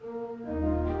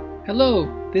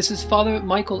Hello, this is Father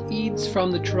Michael Eads from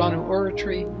the Toronto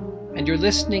Oratory, and you're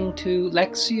listening to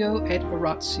Lectio et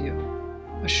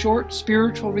Oratio, a short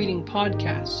spiritual reading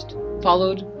podcast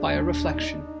followed by a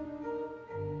reflection.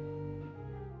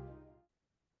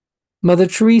 Mother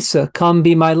Teresa, Come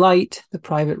Be My Light, the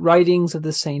Private Writings of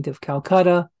the Saint of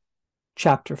Calcutta,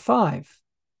 Chapter 5.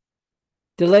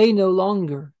 Delay no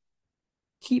longer.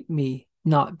 Keep me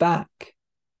not back.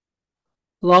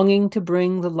 Longing to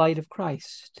bring the light of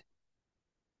Christ.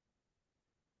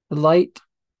 The light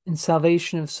and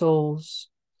salvation of souls,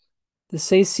 the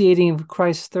satiating of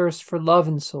Christ's thirst for love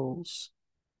in souls.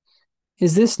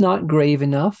 Is this not grave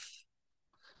enough?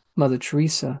 Mother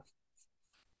Teresa.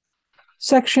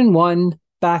 Section 1,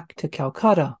 Back to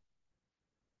Calcutta.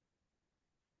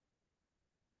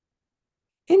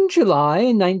 In July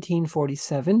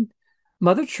 1947,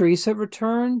 Mother Teresa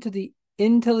returned to the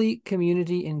Intelite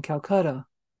community in Calcutta.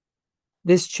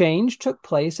 This change took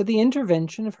place at the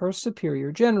intervention of her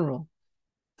superior general,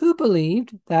 who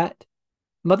believed that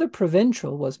Mother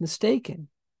Provincial was mistaken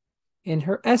in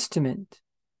her estimate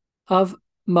of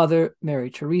Mother Mary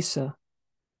Teresa.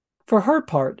 For her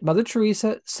part, Mother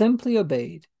Teresa simply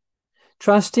obeyed,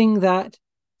 trusting that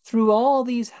through all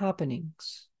these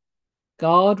happenings,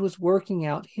 God was working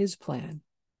out his plan.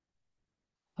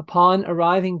 Upon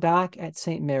arriving back at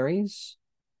St. Mary's,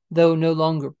 though no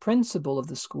longer principal of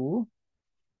the school,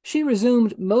 she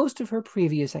resumed most of her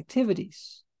previous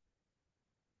activities.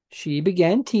 She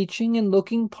began teaching and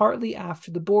looking partly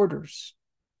after the boarders.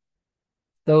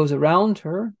 Those around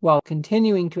her, while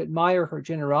continuing to admire her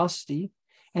generosity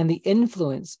and the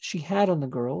influence she had on the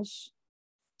girls,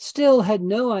 still had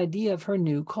no idea of her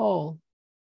new call.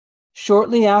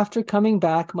 Shortly after coming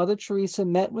back, Mother Teresa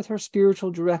met with her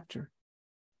spiritual director.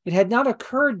 It had not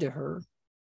occurred to her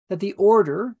that the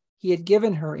order he had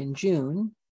given her in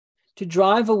June to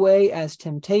drive away as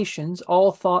temptations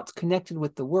all thoughts connected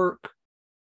with the work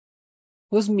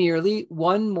was merely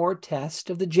one more test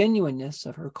of the genuineness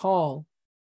of her call.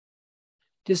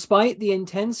 Despite the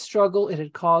intense struggle it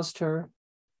had caused her,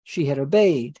 she had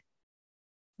obeyed,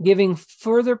 giving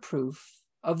further proof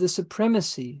of the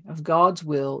supremacy of God's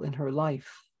will in her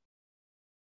life.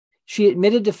 She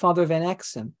admitted to Father Van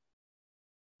Exem,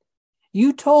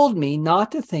 "You told me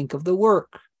not to think of the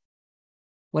work.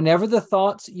 Whenever the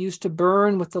thoughts used to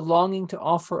burn with the longing to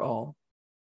offer all,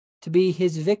 to be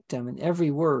his victim in every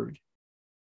word,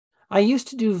 I used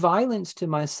to do violence to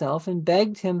myself and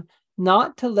begged him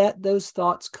not to let those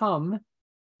thoughts come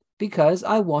because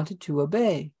I wanted to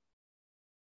obey.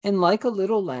 And like a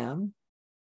little lamb,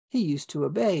 he used to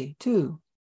obey too.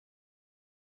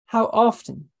 How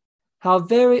often, how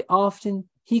very often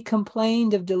he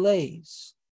complained of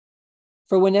delays.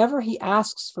 For whenever he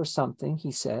asks for something,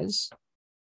 he says,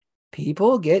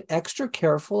 people get extra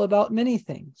careful about many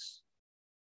things.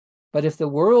 But if the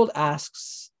world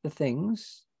asks the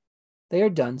things, they are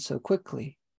done so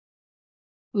quickly."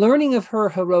 Learning of her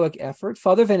heroic effort,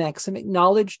 Father Van Exem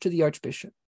acknowledged to the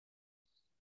Archbishop,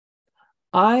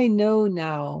 "I know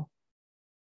now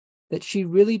that she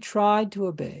really tried to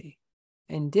obey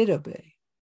and did obey."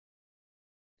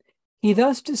 He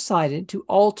thus decided to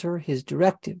alter his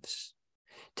directives,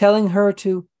 telling her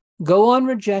to go on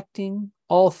rejecting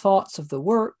all thoughts of the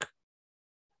work,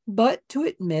 but to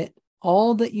admit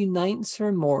all that unites her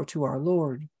more to our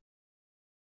Lord.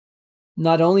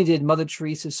 Not only did Mother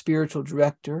Teresa's spiritual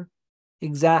director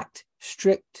exact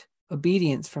strict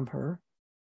obedience from her,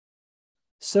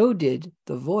 so did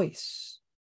the voice,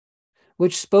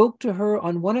 which spoke to her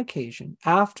on one occasion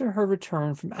after her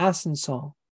return from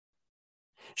Asunción.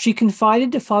 She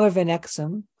confided to Father Van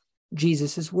Exem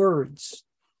Jesus' words.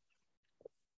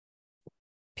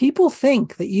 "People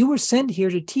think that you were sent here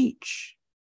to teach,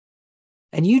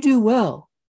 and you do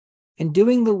well in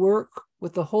doing the work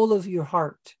with the whole of your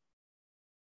heart.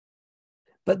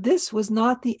 But this was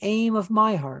not the aim of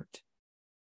my heart.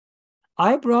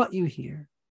 I brought you here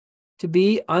to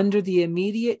be under the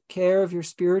immediate care of your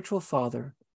spiritual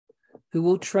father, who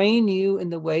will train you in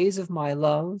the ways of my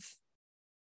love,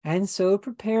 and so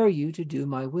prepare you to do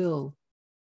my will.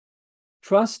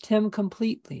 Trust him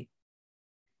completely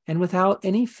and without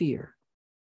any fear.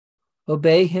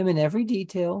 Obey him in every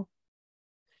detail.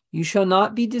 You shall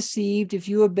not be deceived if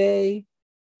you obey,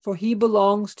 for he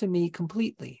belongs to me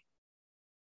completely.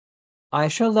 I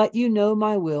shall let you know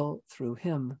my will through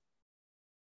him.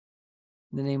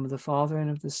 In the name of the Father,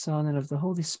 and of the Son, and of the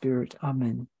Holy Spirit.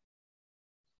 Amen.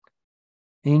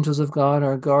 Angels of God,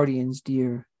 our guardians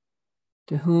dear,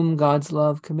 to whom God's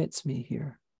love commits me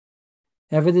here,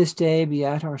 ever this day be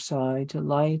at our side, to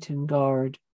light and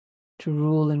guard, to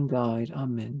rule and guide.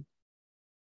 Amen.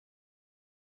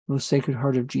 Most Sacred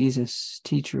Heart of Jesus,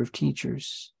 Teacher of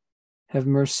teachers, have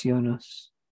mercy on us.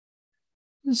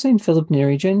 Saint Philip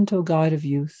Neri, gentle guide of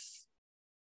youth,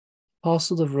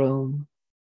 Apostle of Rome,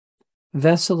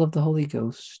 vessel of the Holy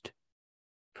Ghost,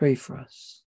 pray for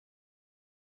us.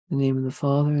 In the name of the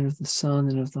Father, and of the Son,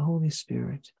 and of the Holy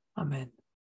Spirit. Amen.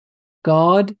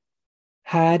 God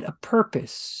had a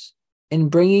purpose in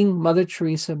bringing Mother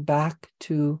Teresa back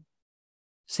to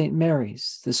St.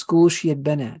 Mary's, the school she had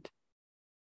been at.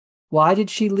 Why did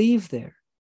she leave there?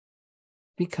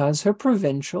 Because her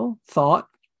provincial thought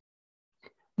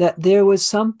that there was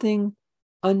something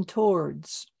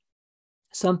untowards,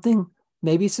 something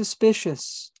maybe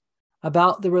suspicious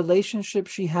about the relationship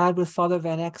she had with Father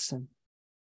Van Exen.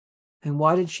 And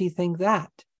why did she think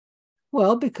that?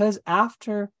 Well, because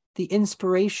after the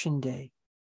Inspiration Day,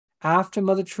 after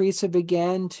Mother Teresa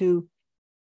began to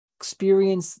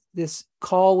experience this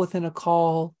call within a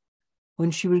call, when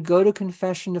she would go to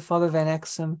confession to Father Van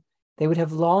Exem, they would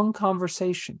have long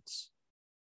conversations.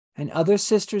 And other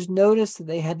sisters noticed that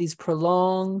they had these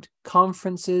prolonged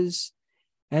conferences,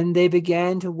 and they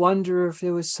began to wonder if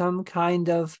there was some kind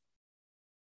of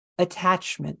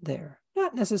attachment there.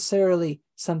 Not necessarily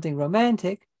something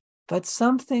romantic, but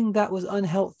something that was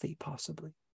unhealthy,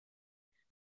 possibly.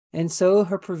 And so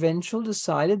her provincial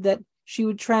decided that she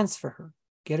would transfer her,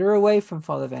 get her away from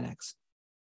Father Van Exem.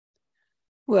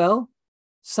 Well,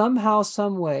 somehow,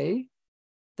 some way,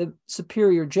 the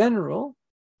superior general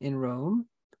in Rome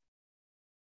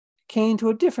came to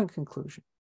a different conclusion.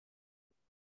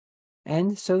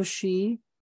 And so she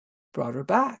brought her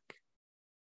back.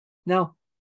 Now,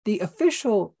 the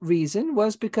official reason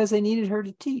was because they needed her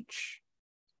to teach.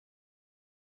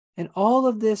 And all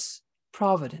of this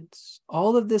providence,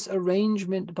 all of this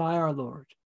arrangement by our Lord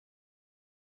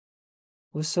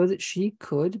was so that she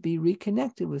could be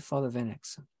reconnected with Father Van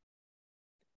Exem.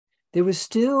 There was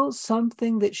still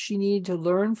something that she needed to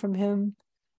learn from him.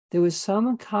 There was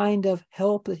some kind of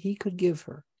help that he could give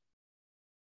her.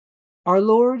 Our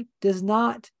Lord does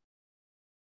not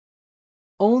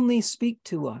only speak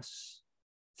to us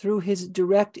through his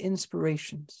direct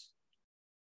inspirations.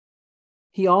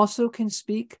 He also can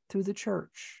speak through the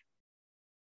church.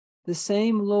 The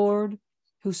same Lord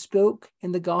who spoke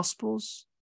in the Gospels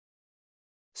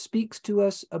speaks to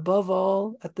us above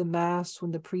all at the Mass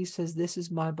when the priest says, "This is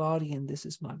my body and this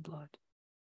is my blood."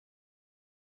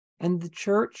 And the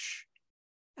church,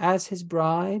 as his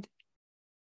bride,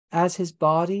 as his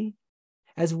body,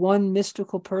 as one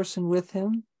mystical person with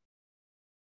him,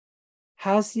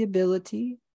 has the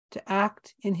ability to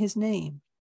act in his name.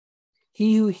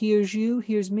 He who hears you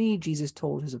hears me, Jesus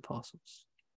told his apostles.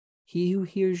 He who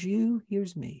hears you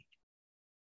hears me.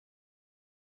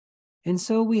 And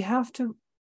so we have to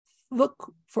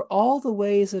look for all the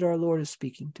ways that our Lord is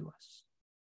speaking to us.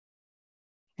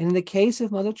 And in the case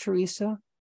of Mother Teresa,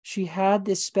 she had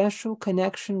this special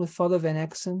connection with Father Van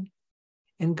Exem,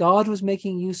 and God was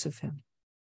making use of him.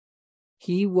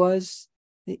 He was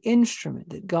the instrument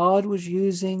that God was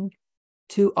using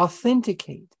to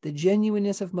authenticate the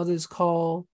genuineness of Mother's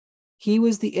call. He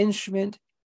was the instrument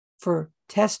for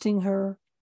testing her,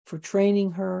 for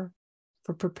training her,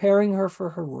 for preparing her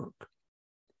for her work.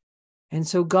 And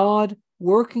so God,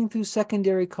 working through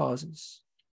secondary causes,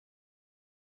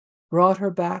 brought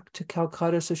her back to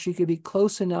Calcutta so she could be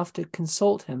close enough to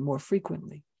consult him more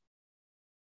frequently.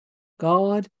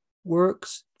 God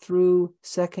works through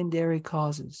secondary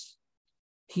causes.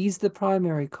 He's the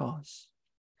primary cause.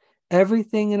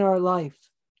 Everything in our life,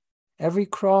 every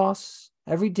cross,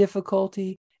 every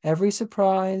difficulty, every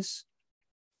surprise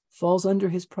falls under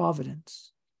his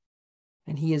providence.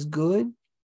 And he is good,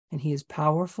 and he is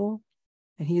powerful,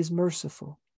 and he is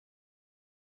merciful.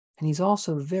 And he's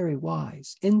also very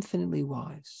wise, infinitely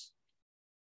wise.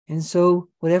 And so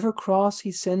whatever cross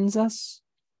he sends us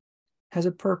has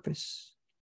a purpose.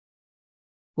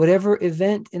 Whatever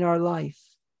event in our life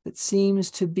that seems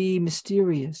to be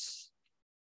mysterious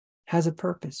has a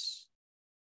purpose.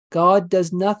 God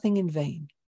does nothing in vain.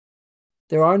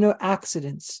 There are no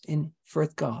accidents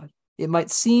with God. It might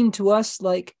seem to us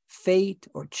like fate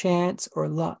or chance or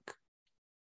luck.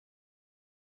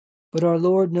 But our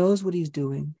Lord knows what he's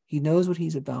doing. He knows what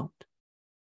he's about.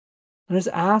 Let us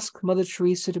ask Mother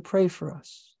Teresa to pray for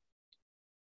us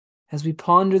as we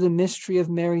ponder the mystery of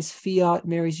Mary's fiat,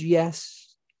 Mary's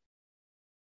yes,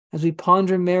 as we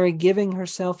ponder Mary giving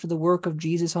herself to the work of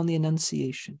Jesus on the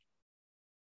Annunciation.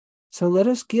 So let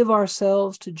us give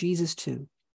ourselves to Jesus too.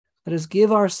 Let us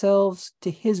give ourselves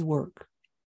to his work.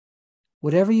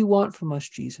 Whatever you want from us,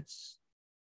 Jesus,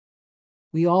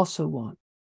 we also want.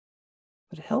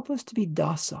 But help us to be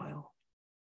docile.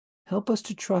 Help us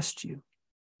to trust you.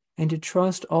 and to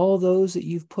trust all those that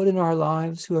you've put in our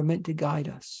lives who are meant to guide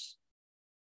us.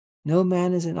 No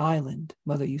man is an island,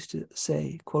 Mother used to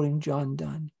say, quoting John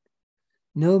Donne.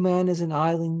 No man is an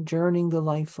island journeying the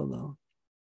life alone.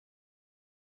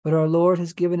 But our Lord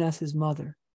has given us his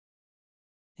mother,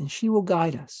 and she will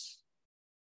guide us.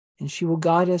 And she will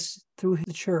guide us through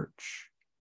the church.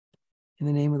 In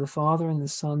the name of the Father, and the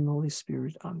Son, and the Holy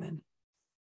Spirit. Amen.